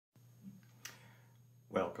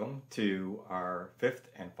Welcome to our fifth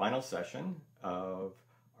and final session of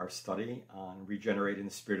our study on regenerating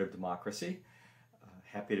the spirit of democracy.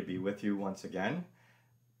 Happy to be with you once again.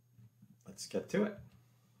 Let's get to it.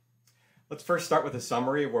 Let's first start with a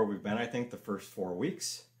summary of where we've been, I think, the first 4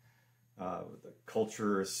 weeks. The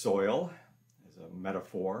culture is soil as a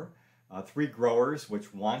metaphor. 3 growers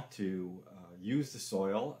which want to use the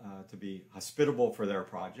soil to be hospitable for their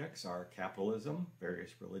projects are capitalism,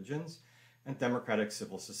 various religions, and democratic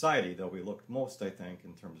civil society, though we looked most, I think,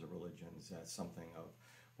 in terms of religions as something of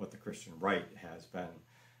what the Christian right has been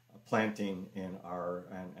planting in our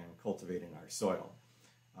and cultivating our soil.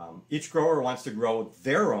 Each grower wants to grow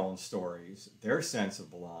their own stories, their sense of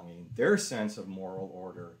belonging, their sense of moral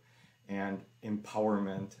order, and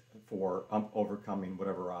empowerment for overcoming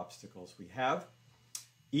whatever obstacles we have.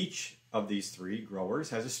 Each of these 3 growers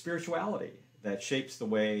has a spirituality that shapes the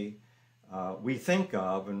way we think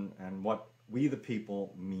of and what we the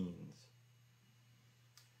people means.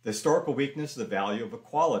 The historical weakness of the value of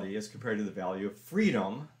equality as compared to the value of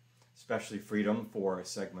freedom, especially freedom for a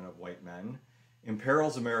segment of white men,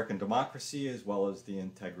 imperils American democracy as well as the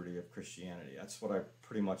integrity of Christianity. That's what I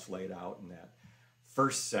pretty much laid out in that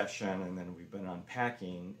first session, and then we've been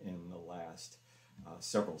unpacking in the last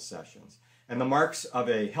several sessions. And the marks of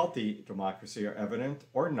a healthy democracy are evident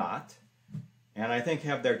or not, and I think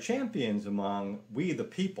have their champions among we the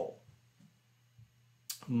people.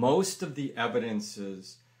 Most of the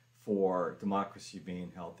evidences for democracy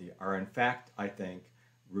being healthy are in fact, I think,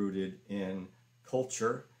 rooted in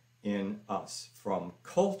culture, in us. From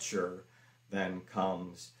culture then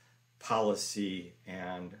comes policy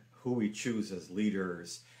and who we choose as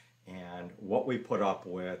leaders and what we put up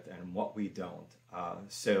with and what we don't.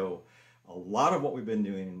 So a lot of what we've been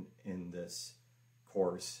doing in this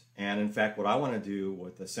course, and in fact what I want to do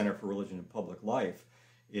with the Center for Religion and Public Life,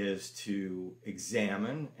 is to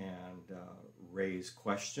examine and raise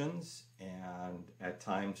questions and at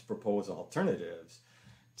times propose alternatives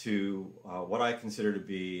to what I consider to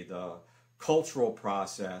be the cultural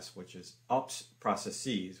process, which is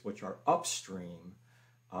processes which are upstream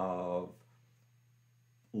of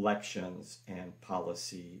elections and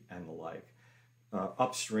policy and the like.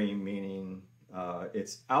 Upstream meaning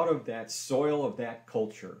it's out of that soil of that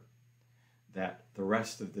culture that the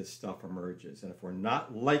rest of this stuff emerges. And if we're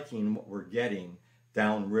not liking what we're getting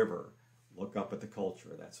downriver, look up at the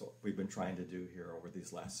culture. That's what we've been trying to do here over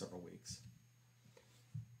these last several weeks.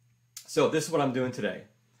 So this is what I'm doing today.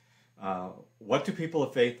 What do people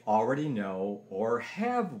of faith already know, or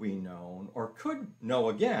have we known, or could know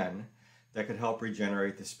again, that could help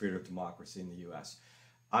regenerate the spirit of democracy in the U.S.?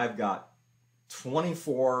 I've got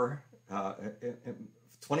 24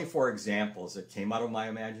 examples that came out of my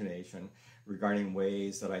imagination regarding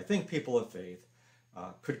ways that I think people of faith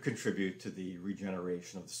could contribute to the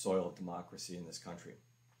regeneration of the soil of democracy in this country,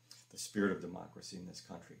 the spirit of democracy in this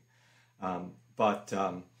country. I'm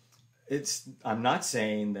not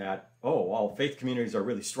saying that, all faith communities are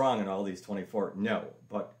really strong in all these 24. No,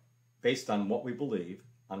 but based on what we believe,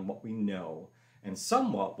 on what we know, and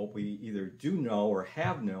somewhat what we either do know or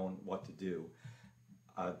have known what to do,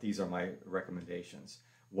 these are my recommendations.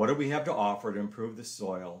 What do we have to offer to improve the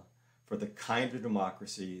soil for the kind of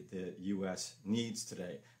democracy the U.S. needs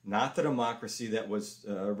today? Not the democracy that was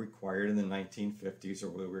required in the 1950s or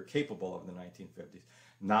we were capable of in the 1950s.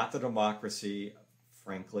 Not the democracy,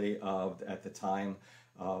 frankly, of at the time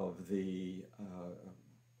of the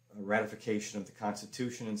ratification of the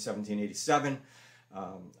Constitution in 1787.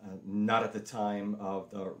 Not at the time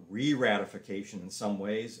of the re-ratification in some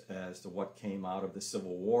ways as to what came out of the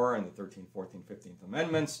Civil War and the 13th, 14th, 15th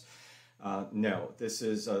Amendments. No,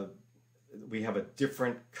 we have a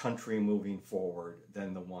different country moving forward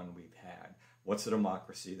than the one we've had. What's the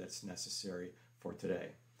democracy that's necessary for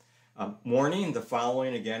today? Warning, the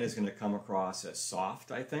following again is going to come across as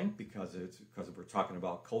soft, I think, because we're talking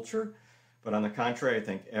about culture. But on the contrary, I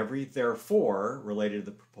think every therefore related to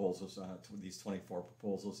the proposals, to these 24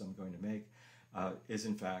 proposals I'm going to make, is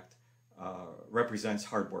in fact represents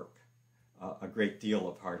hard work, a great deal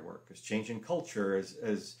of hard work. Because changing culture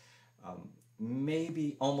is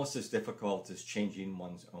maybe almost as difficult as changing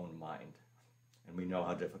one's own mind. And we know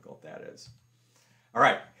how difficult that is. All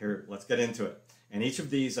right, here, let's get into it. And each of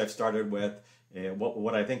these I've started with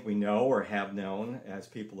what I think we know or have known as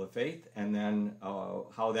people of faith, and then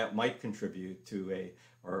how that might contribute to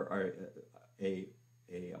a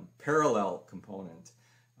parallel component,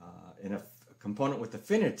 in a component with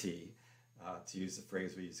affinity, to use the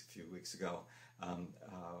phrase we used a few weeks ago,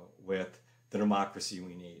 with the democracy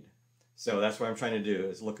we need. So that's what I'm trying to do,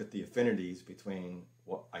 is look at the affinities between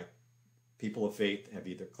what people of faith have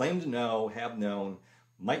either claimed to know, have known,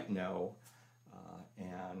 might know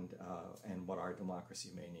and what our democracy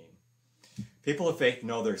may need. People of faith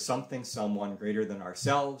know there's something, someone greater than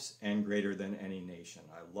ourselves and greater than any nation.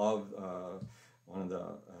 I love one of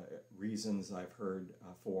the reasons I've heard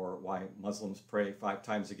for why Muslims pray 5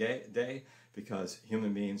 times a day, because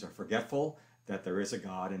human beings are forgetful that there is a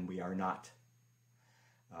God and we are not.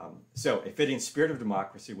 So a fitting spirit of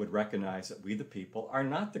democracy would recognize that we the people are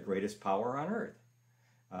not the greatest power on earth.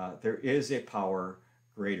 There is a power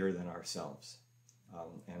greater than ourselves.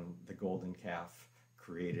 And the golden calf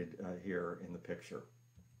created here in the picture.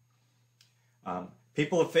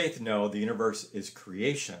 People of faith know the universe is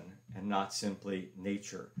creation and not simply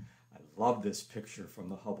nature. I love this picture from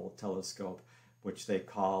the Hubble telescope, which they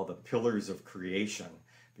call the pillars of creation,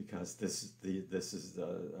 because this is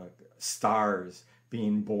the stars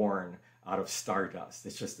being born out of stardust.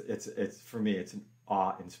 It's for me, it's an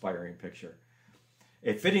awe-inspiring picture.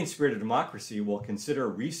 A fitting spirit of democracy will consider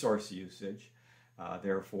resource usage,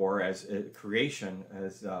 therefore, as creation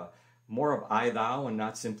as more of I, thou, and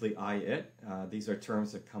not simply I, it. These are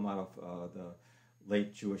terms that come out of the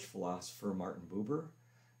late Jewish philosopher Martin Buber,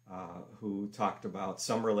 who talked about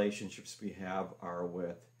some relationships we have are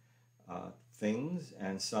with things,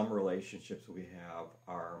 and some relationships we have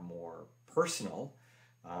are more personal.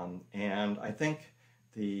 And I think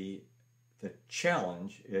the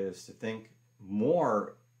challenge is to think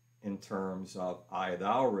more in terms of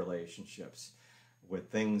I-thou relationships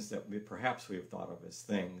with things that perhaps we have thought of as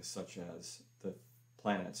things, such as the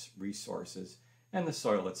planet's resources and the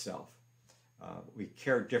soil itself. We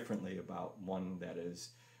care differently about one that is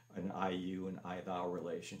an I-you and I-thou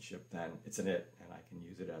relationship than it's an it, and I can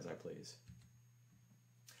use it as I please.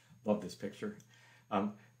 Love this picture.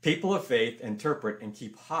 People of faith interpret and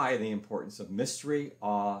keep high the importance of mystery,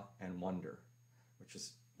 awe, and wonder, which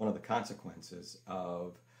is one of the consequences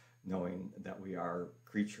of knowing that we are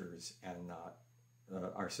creatures and not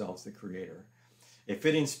ourselves the creator. A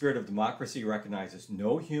fitting spirit of democracy recognizes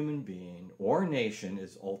no human being or nation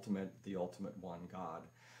is the ultimate one God,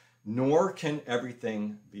 nor can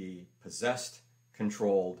everything be possessed,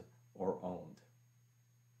 controlled, or owned.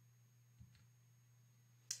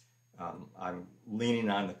 I'm leaning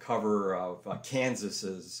on the cover of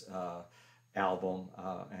Kansas's album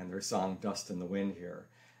and their song Dust in the Wind here,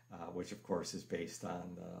 which of course is based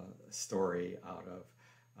on the story out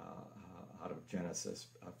of Genesis,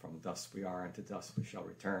 from dust we are and to dust we shall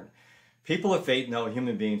return. People of faith know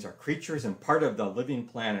human beings are creatures and part of the living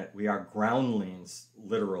planet. We are groundlings,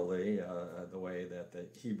 literally, the way that the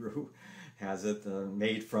Hebrew has it,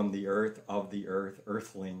 made from the earth, of the earth,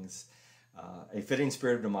 earthlings. A fitting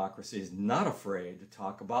spirit of democracy is not afraid to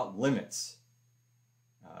talk about limits.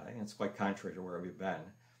 I think it's quite contrary to where we've been.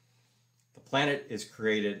 The planet is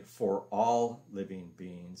created for all living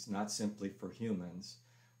beings, not simply for humans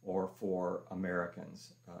or for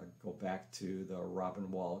Americans. Go back to the Robin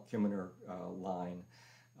Wall Kimmerer line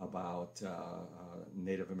about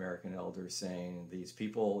Native American elders saying these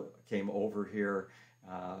people came over here,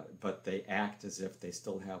 but they act as if they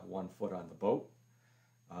still have one foot on the boat,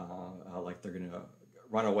 like they're going to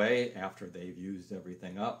run away after they've used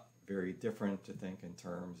everything up. Very different to think in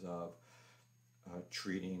terms of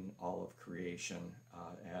treating all of creation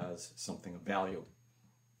as something of value.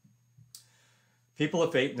 People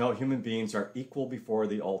of faith know human beings are equal before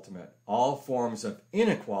the ultimate. All forms of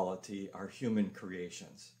inequality are human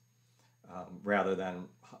creations, rather than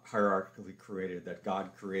hierarchically created, that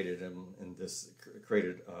God created them and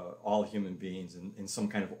created all human beings in some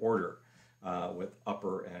kind of order with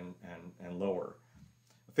upper and lower.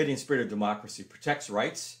 A fitting spirit of democracy protects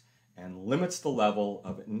rights and limits the level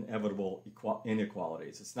of inevitable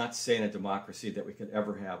inequalities. It's not saying a democracy that we could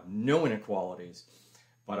ever have no inequalities,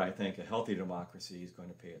 but I think a healthy democracy is going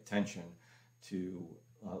to pay attention to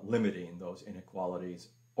limiting those inequalities,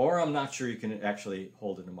 or I'm not sure you can actually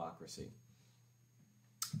hold a democracy.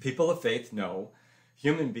 People of faith know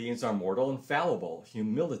human beings are mortal and fallible.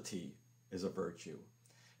 Humility is a virtue.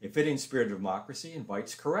 A fitting spirit of democracy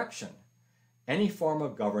invites correction. Any form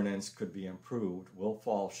of governance could be improved, will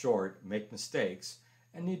fall short, make mistakes,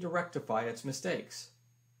 and need to rectify its mistakes.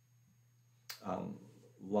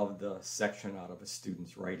 Love the section out of a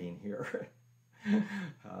student's writing here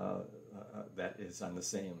that is on the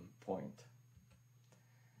same point.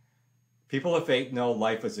 People of faith know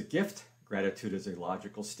life is a gift. Gratitude is a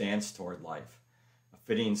logical stance toward life. A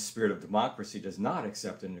fitting spirit of democracy does not,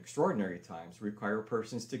 except in extraordinary times, require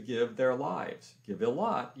persons to give their lives. Give a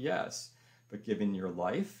lot, yes, but giving your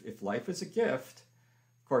life, if life is a gift,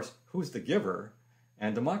 of course, who's the giver?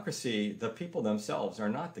 And democracy, the people themselves are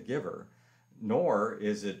not the giver. nor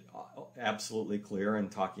is it absolutely clear in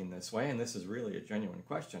talking this way, and this is really a genuine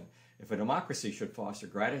question. If a democracy should foster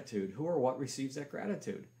gratitude, who or what receives that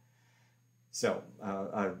gratitude? So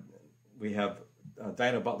we have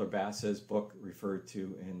Diana Butler Bass's book referred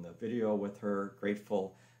to in the video with her,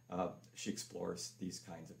 Grateful. She explores these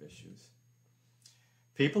kinds of issues.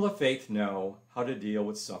 People of faith know how to deal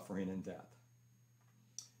with suffering and death.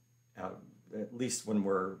 At least when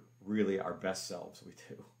we're really our best selves, we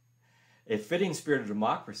do. A fitting spirit of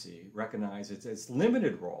democracy recognizes its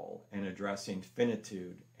limited role in addressing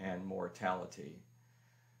finitude and mortality.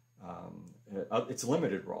 Its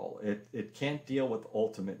limited role. It can't deal with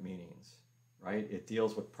ultimate meanings, right? It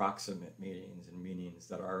deals with proximate meanings and meanings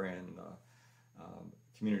that are in the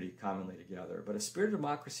community commonly together. But a spirit of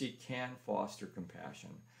democracy can foster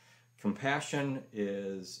compassion. Compassion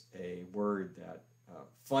is a word that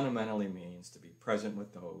fundamentally means to be present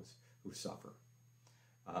with those who suffer.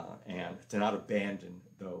 And to not abandon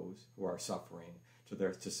those who are suffering,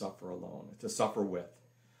 to suffer alone, to suffer with.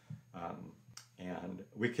 And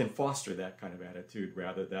we can foster that kind of attitude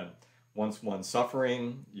rather than once one's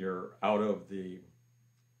suffering, you're out of the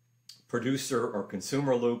producer or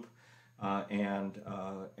consumer loop, and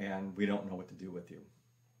we don't know what to do with you.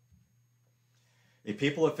 A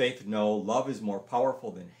people of faith know love is more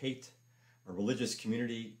powerful than hate. A religious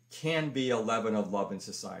community can be a leaven of love in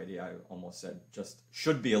society. I almost said just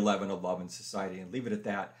should be a leaven of love in society and leave it at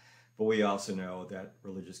that. But we also know that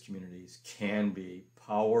religious communities can be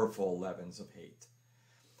powerful leavens of hate.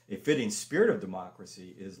 A fitting spirit of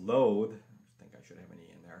democracy is loath, I think I should have an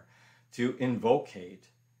E in there, to invoke hate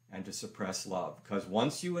and to suppress love. Because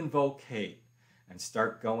once you invoke hate and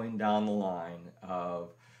start going down the line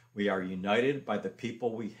of we are united by the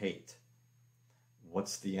people we hate,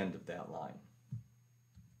 what's the end of that line?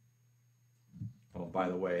 Oh, by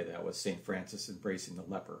the way, that was St. Francis embracing the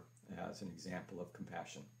leper as an example of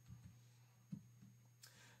compassion.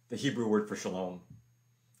 The Hebrew word for shalom,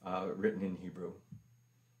 written in Hebrew.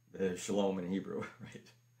 The shalom in Hebrew,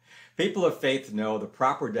 right? People of faith know the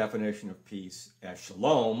proper definition of peace as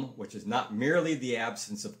shalom, which is not merely the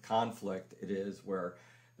absence of conflict. It is where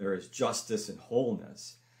there is justice and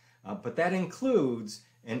wholeness. But that includes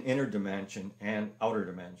an inner dimension and outer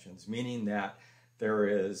dimensions, meaning that there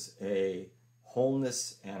is a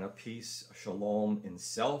wholeness and a peace, a shalom in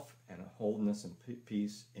self, and a wholeness and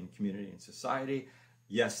peace in community and society.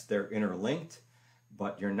 Yes, they're interlinked,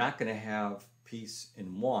 but you're not going to have peace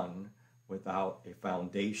in one without a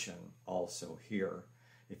foundation also here.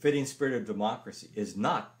 A fitting spirit of democracy is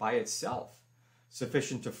not by itself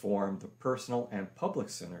sufficient to form the personal and public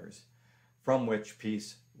centers from which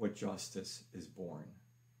peace with justice is born.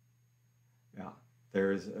 Yeah,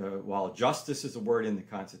 while justice is a word in the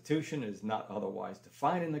Constitution, it is not otherwise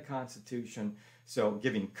defined in the Constitution. So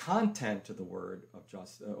giving content to the word of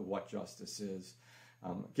what justice is,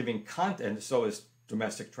 giving content, so is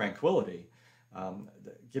domestic tranquility,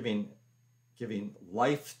 giving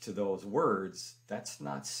life to those words, that's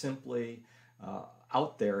not simply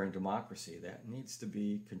out there in democracy. That needs to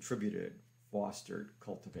be contributed, fostered,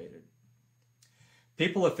 cultivated.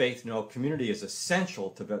 People of faith know community is essential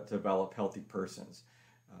to develop healthy persons.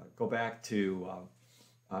 Go back to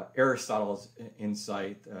Aristotle's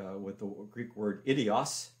insight with the Greek word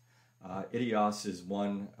idios. Idios is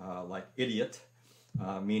one like idiot,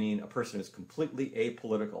 meaning a person is completely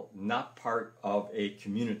apolitical, not part of a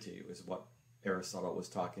community, is what Aristotle was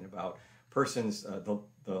talking about. Persons, the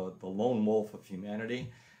lone wolf of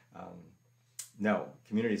humanity. No,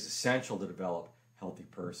 community is essential to develop healthy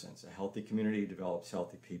persons. A healthy community develops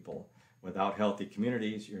healthy people. Without healthy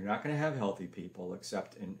communities, you're not going to have healthy people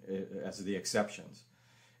except as the exceptions.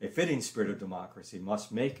 A fitting spirit of democracy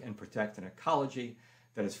must make and protect an ecology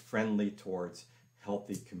that is friendly towards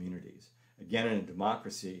healthy communities. Again, in a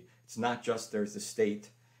democracy, it's not just there's the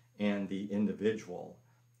state and the individual.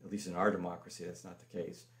 At least in our democracy, that's not the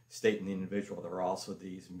case. State and the individual, there are also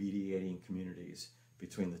these mediating communities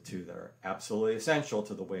between the two that are absolutely essential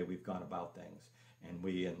to the way we've gone about things. And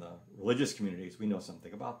we in the religious communities, we know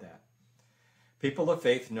something about that. People of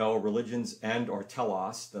faith know religion's end or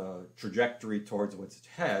telos, the trajectory towards which it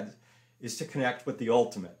heads, is to connect with the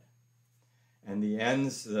ultimate. And the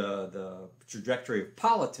ends, the trajectory of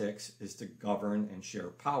politics is to govern and share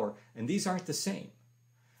power. And these aren't the same.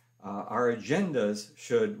 Our agendas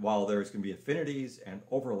should, while there's going to be affinities and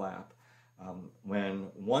overlap,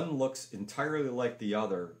 when one looks entirely like the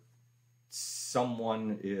other,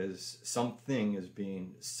 something is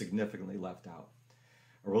being significantly left out.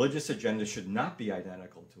 A religious agenda should not be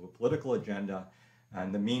identical to a political agenda,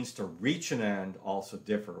 and the means to reach an end also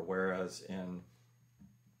differ. Whereas in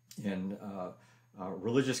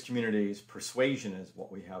religious communities, persuasion is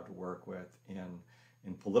what we have to work with.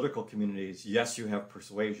 In political communities, yes, you have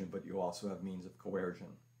persuasion, but you also have means of coercion.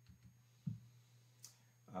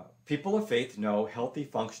 People of faith know healthy,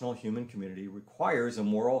 functional human community requires a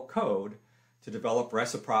moral code to develop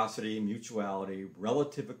reciprocity, mutuality,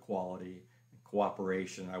 relative equality, and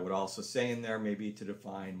cooperation. I would also say in there maybe to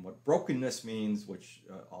define what brokenness means, which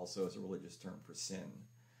also is a religious term for sin.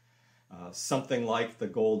 Something like the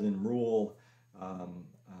golden rule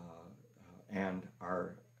and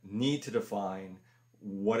our need to define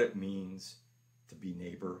what it means to be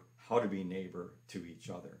neighbor, how to be neighbor to each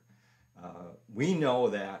other. We know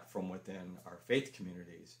that from within our faith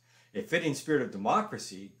communities. A fitting spirit of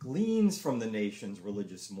democracy gleans from the nation's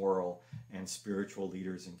religious, moral, and spiritual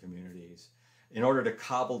leaders and communities in order to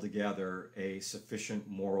cobble together a sufficient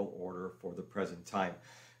moral order for the present time.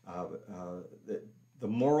 The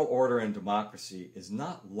moral order in democracy is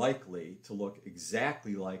not likely to look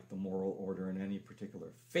exactly like the moral order in any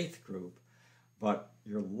particular faith group, but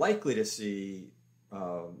you're likely to see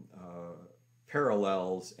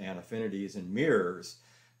parallels and affinities and mirrors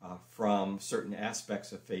from certain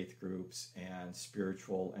aspects of faith groups and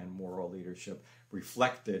spiritual and moral leadership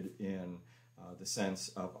reflected in the sense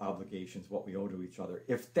of obligations, what we owe to each other.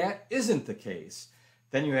 If that isn't the case,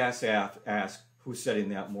 then you have to ask who's setting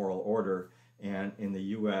that moral order. And in the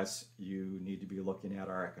U.S., you need to be looking at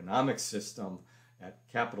our economic system, at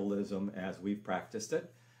capitalism as we've practiced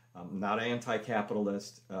it. I'm not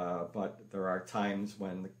anti-capitalist, but there are times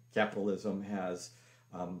when capitalism has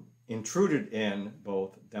intruded in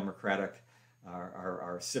both democratic,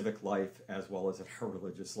 our civic life, as well as our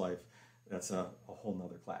religious life. That's a whole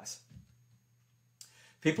nother class.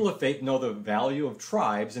 People of faith know the value of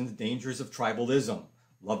tribes and the dangers of tribalism.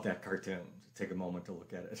 Love that cartoon. Take a moment to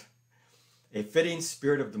look at it. A fitting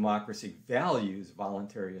spirit of democracy values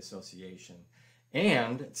voluntary association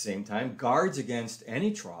and, at the same time, guards against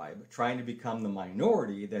any tribe trying to become the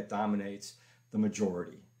minority that dominates the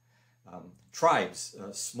majority. Tribes,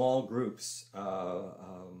 small groups,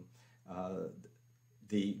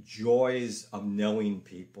 the joys of knowing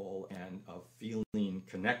people and of feeling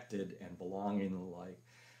connected and belonging and the like,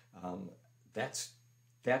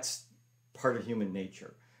 that's part of human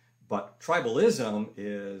nature. But tribalism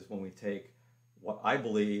is when we take what I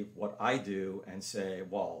believe, what I do, and say,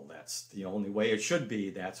 well, that's the only way it should be.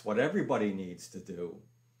 That's what everybody needs to do.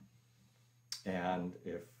 And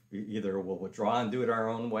if either we'll withdraw and do it our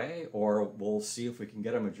own way, or we'll see if we can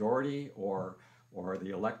get a majority or the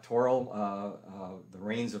electoral, the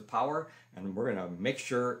reins of power, and we're going to make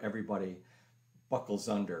sure everybody buckles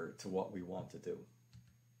under to what we want to do.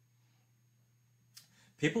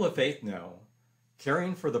 People of faith know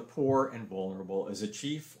caring for the poor and vulnerable is a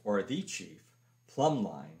chief or the chief plumb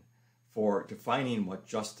line for defining what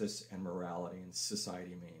justice and morality in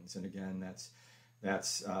society means. And again,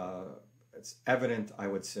 that's evident, I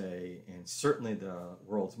would say, in certainly the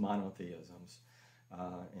world's monotheisms,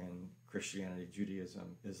 in Christianity,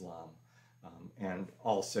 Judaism, Islam, and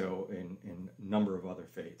also in a number of other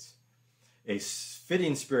faiths. A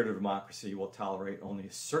fitting spirit of democracy will tolerate only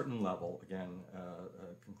a certain level, again,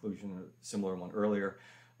 a conclusion, a similar one earlier,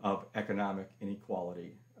 of economic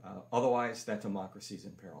inequality. Otherwise, that democracy is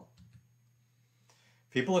in peril.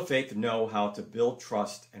 People of faith know how to build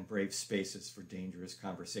trust and brave spaces for dangerous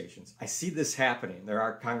conversations. I see this happening. There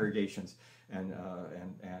are congregations and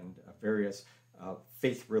various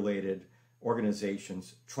faith-related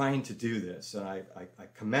organizations trying to do this, and I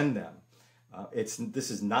commend them. This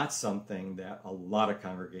is not something that a lot of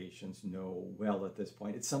congregations know well at this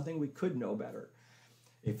point. It's something we could know better.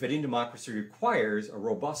 A fitting democracy requires a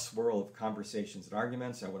robust swirl of conversations and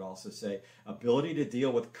arguments. I would also say ability to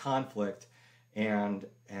deal with conflict and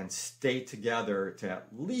stay together to at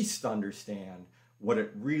least understand what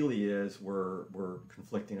it really is we're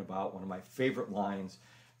conflicting about. One of my favorite lines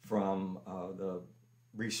from the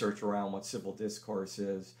research around what civil discourse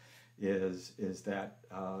is that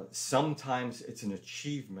sometimes it's an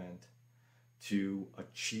achievement to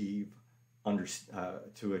achieve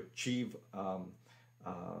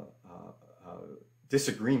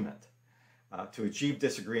disagreement. To achieve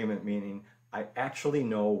disagreement meaning I actually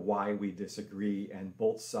know why we disagree and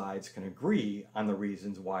both sides can agree on the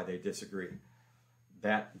reasons why they disagree.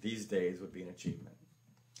 That these days would be an achievement.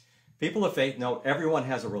 People of faith know everyone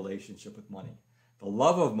has a relationship with money. The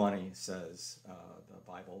love of money, says the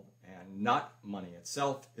Bible, and not money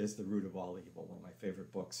itself, is the root of all evil. One of my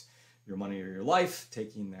favorite books, Your Money or Your Life,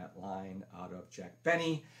 taking that line out of Jack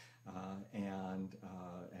Benny. And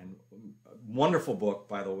wonderful book,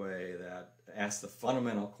 by the way, that asks the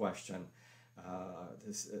fundamental question.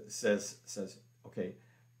 This says, okay,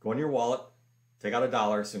 go in your wallet, Take out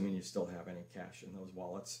 $1, assuming you still have any cash in those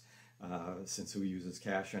wallets, since who uses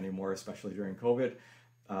cash anymore, especially during COVID.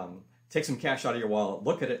 Take some cash out of your wallet,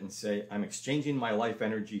 look at it and say, I'm exchanging my life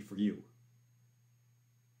energy for you.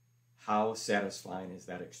 How satisfying is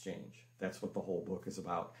that exchange? That's what the whole book is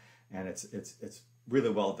about. And it's really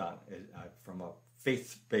well done. From a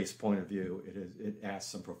faith-based point of view, it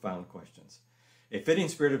asks some profound questions. A fitting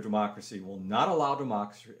spirit of democracy will not allow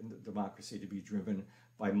democracy to be driven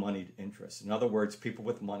by moneyed interests. In other words, people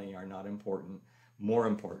with money are not important,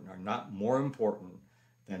 are not more important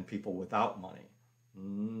than people without money.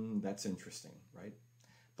 That's interesting, right?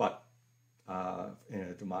 But in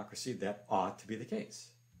a democracy, that ought to be the case.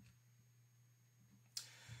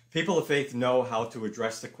 People of faith know how to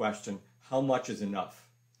address the question, how much is enough?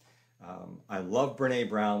 I love Brene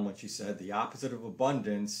Brown when she said, the opposite of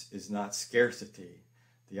abundance is not scarcity.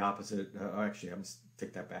 The opposite, actually, I'm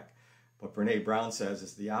take that back. What Brene Brown says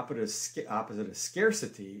is the opposite of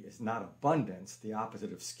scarcity is not abundance. The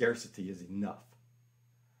opposite of scarcity is enough.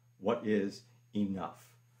 What is enough?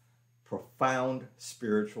 Profound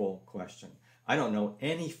spiritual question. I don't know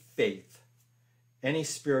any faith, any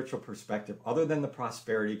spiritual perspective other than the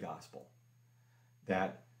prosperity gospel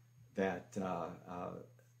that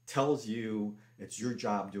tells you it's your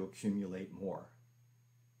job to accumulate more.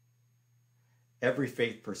 Every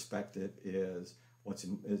faith perspective is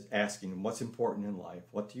asking what's important in life,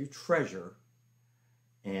 what do you treasure,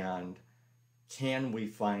 and can we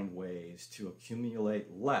find ways to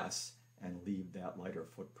accumulate less and leave that lighter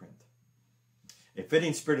footprint? A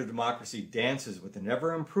fitting spirit of democracy dances with an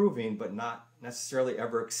ever-improving but not necessarily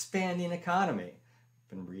ever-expanding economy. I've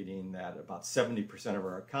been reading that about 70% of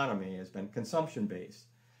our economy has been consumption-based.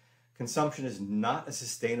 Consumption is not a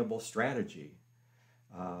sustainable strategy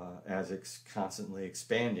as it's constantly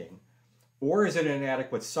expanding, or is it an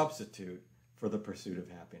inadequate substitute for the pursuit of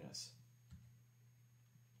happiness?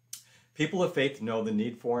 People of faith know the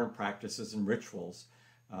need for and practices and rituals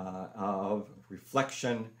of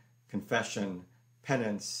reflection, confession,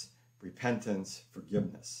 penance, repentance,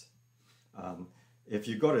 forgiveness. If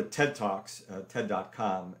you go to TED Talks,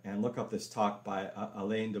 TED.com, and look up this talk by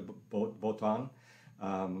Alain de Botton,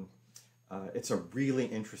 it's a really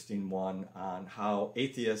interesting one on how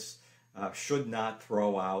atheists should not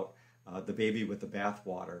throw out the baby with the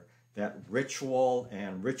bathwater. That ritual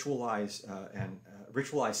and ritualized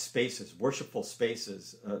spaces, worshipful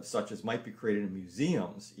spaces, such as might be created in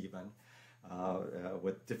museums, even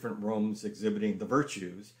with different rooms exhibiting the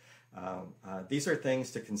virtues. These are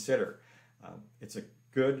things to consider. It's a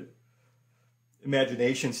good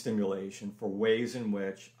imagination stimulation for ways in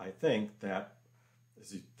which I think that,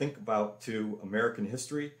 as you think about to American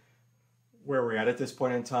history, where we're at this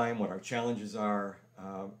point in time, what our challenges are,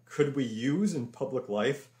 could we use in public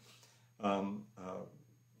life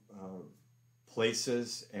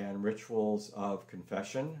places and rituals of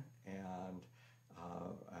confession and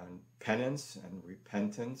penance and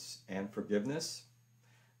repentance and forgiveness?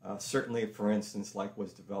 Certainly, for instance, like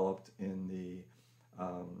was developed in the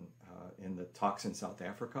talks in South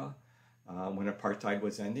Africa when apartheid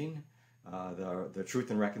was ending, the Truth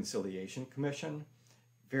and Reconciliation Commission.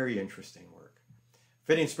 Very interesting work.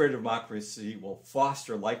 Fitting spirit of democracy will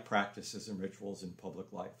foster like practices and rituals in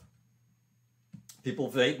public life. People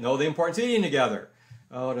of faith know the importance of eating together.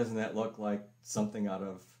 Oh, doesn't that look like something out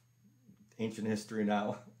of ancient history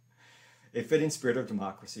now? A fitting spirit of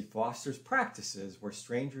democracy fosters practices where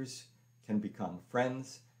strangers can become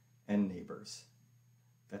friends and neighbors.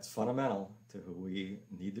 That's fundamental to who we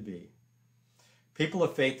need to be. People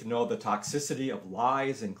of faith know the toxicity of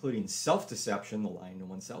lies, including self-deception, the lying to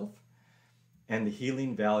oneself, and the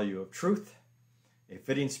healing value of truth. A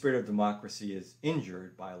fitting spirit of democracy is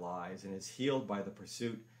injured by lies and is healed by the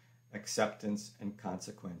pursuit, acceptance, and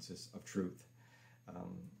consequences of truth.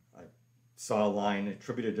 I saw a line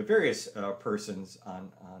attributed to various persons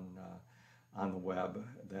on the web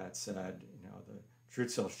that said, you know, the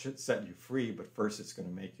truth should set you free, but first it's going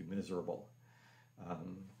to make you miserable.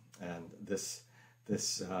 And this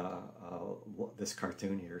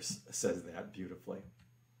cartoon here says that beautifully.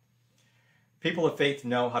 People of faith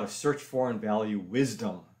know how to search for and value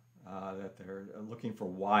wisdom, that they're looking for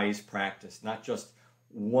wise practice, not just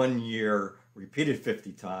 1 year repeated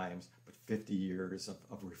 50 times, but 50 years of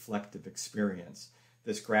reflective experience.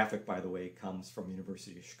 This graphic, by the way, comes from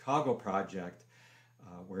University of Chicago project,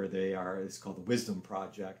 where it's called the Wisdom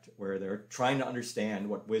Project, where they're trying to understand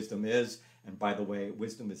what wisdom is. And by the way,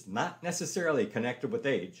 wisdom is not necessarily connected with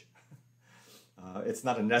age. It's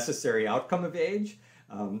not a necessary outcome of age,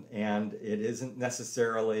 and it isn't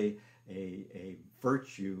necessarily a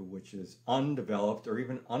virtue which is undeveloped or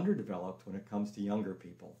even underdeveloped when it comes to younger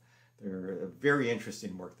people. They're a very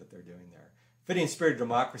interesting work that they're doing there. Fitting Spirit of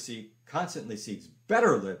Democracy constantly seeks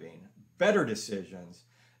better living, better decisions,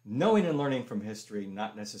 knowing and learning from history,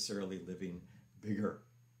 not necessarily living bigger.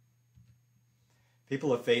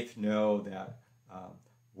 People of faith know that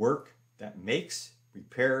work that makes,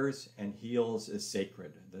 repairs, and heals is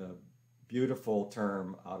sacred. The beautiful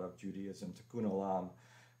term out of Judaism, tikkun olam,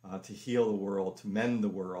 to heal the world, to mend the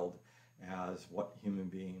world, as what human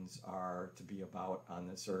beings are to be about on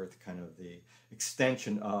this earth, kind of the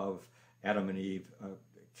extension of Adam and Eve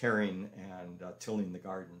caring and tilling the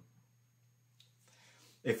garden.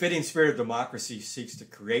 A fitting spirit of democracy seeks to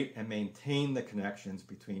create and maintain the connections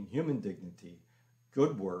between human dignity,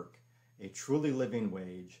 good work, a truly living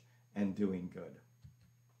wage, and doing good.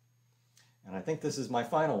 And I think this is my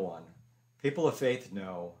final one. People of faith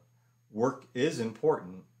know work is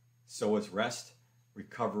important, so is rest,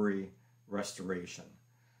 recovery, restoration.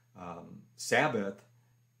 Sabbath,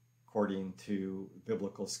 according to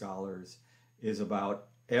biblical scholars, is about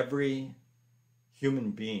every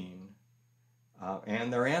human being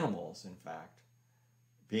and their animals, in fact,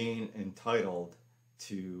 being entitled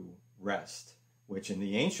to rest, which in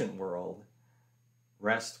the ancient world,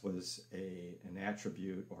 rest was an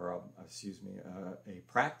attribute or a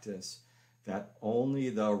practice that only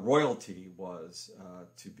the royalty was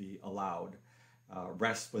to be allowed.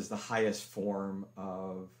 Rest was the highest form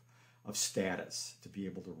of status, to be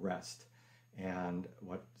able to rest. And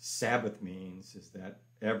what Sabbath means is that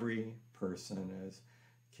every person is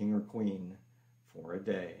king or queen for a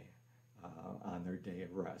day on their day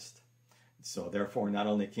of rest. So therefore, not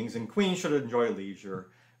only kings and queens should enjoy leisure,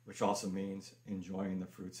 which also means enjoying the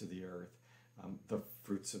fruits of the earth, the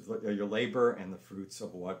fruits of your labor and the fruits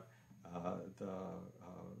of what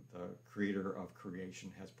the creator of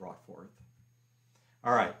creation has brought forth.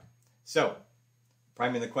 All right, so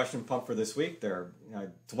priming the question pump for this week, there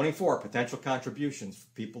are 24 potential contributions for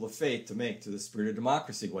people of faith to make to the spirit of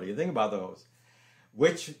democracy. What do you think about those?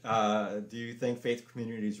 Which do you think faith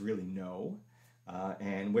communities really know?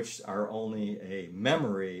 And which are only a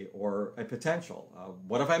memory or a potential?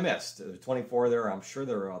 What have I missed? There are 24 there, I'm sure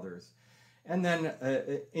there are others. And then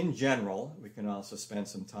in general, we can also spend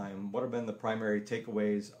some time, what have been the primary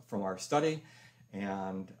takeaways from our study?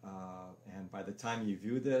 And by the time you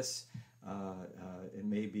view this, it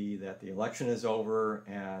may be that the election is over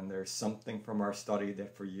and there's something from our study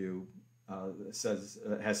that for you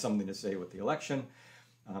has something to say with the election.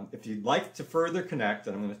 If you'd like to further connect,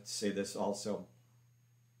 and I'm going to say this also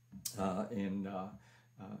in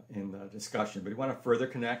the discussion, but you want to further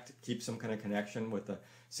connect, keep some kind of connection with the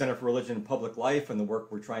Center for Religion and Public Life and the work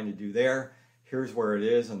we're trying to do there, here's where it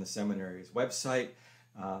is on the seminary's website.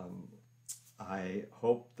 I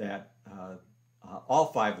hope that all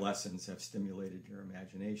 5 lessons have stimulated your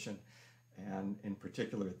imagination, and in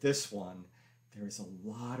particular this one. There's a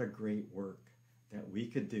lot of great work that we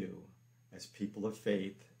could do as people of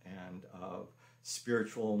faith and of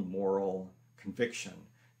spiritual and moral conviction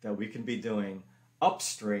that we can be doing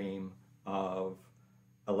upstream of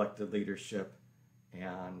elected leadership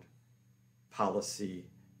and policy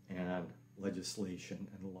and legislation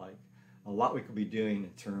and the like. A lot we could be doing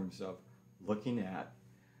in terms of looking at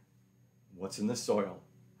what's in the soil,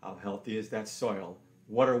 how healthy is that soil,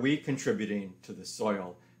 what are we contributing to the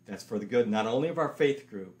soil that's for the good not only of our faith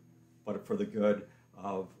group, but for the good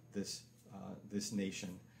of this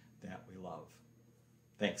nation that we love.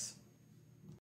 Thanks.